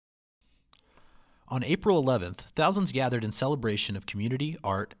On April 11th, thousands gathered in celebration of community,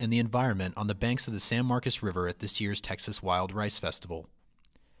 art, and the environment on the banks of the San Marcos River at this year's Texas Wild Rice Festival.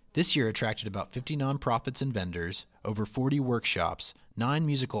 This year attracted about 50 nonprofits and vendors, over 40 workshops, 9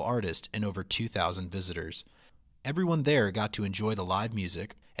 musical artists, and over 2,000 visitors. Everyone there got to enjoy the live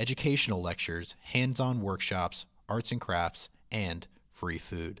music, educational lectures, hands-on workshops, arts and crafts, and free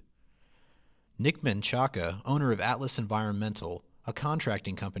food. Nick Menchaca, owner of Atlas Environmental, a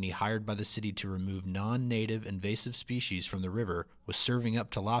contracting company hired by the city to remove non-native invasive species from the river, was serving up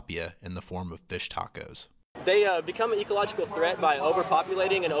tilapia in the form of fish tacos. They become an ecological threat by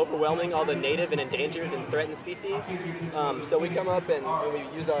overpopulating and overwhelming all the native and endangered and threatened species. So we come up and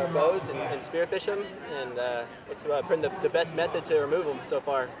we use our bows and spearfish them, and it's been the best method to remove them so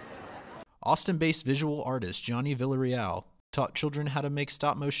far. Austin-based visual artist Johnny Villarreal taught children how to make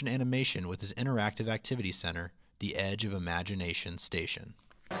stop-motion animation with his interactive activity center, the Edge of Imagination Station.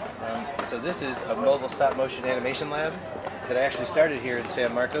 So this is a mobile stop-motion animation lab that I actually started here in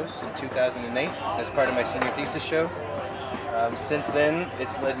San Marcos in 2008 as part of my senior thesis show. Since then,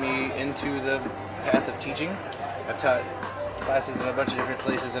 it's led me into the path of teaching. I've taught classes in a bunch of different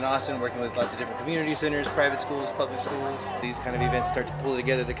places in Austin, working with lots of different community centers, private schools, public schools. These kind of events start to pull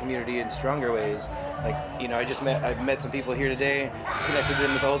together the community in stronger ways. Like, you know, I've met some people here today, connected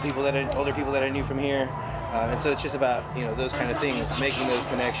them with older people that I knew from here. And so it's just about, you know, those kind of things, making those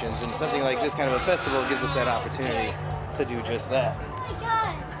connections. And something like this kind of a festival gives us that opportunity to do just that. Oh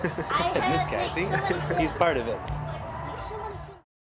my God. And this guy, see, he's part of it.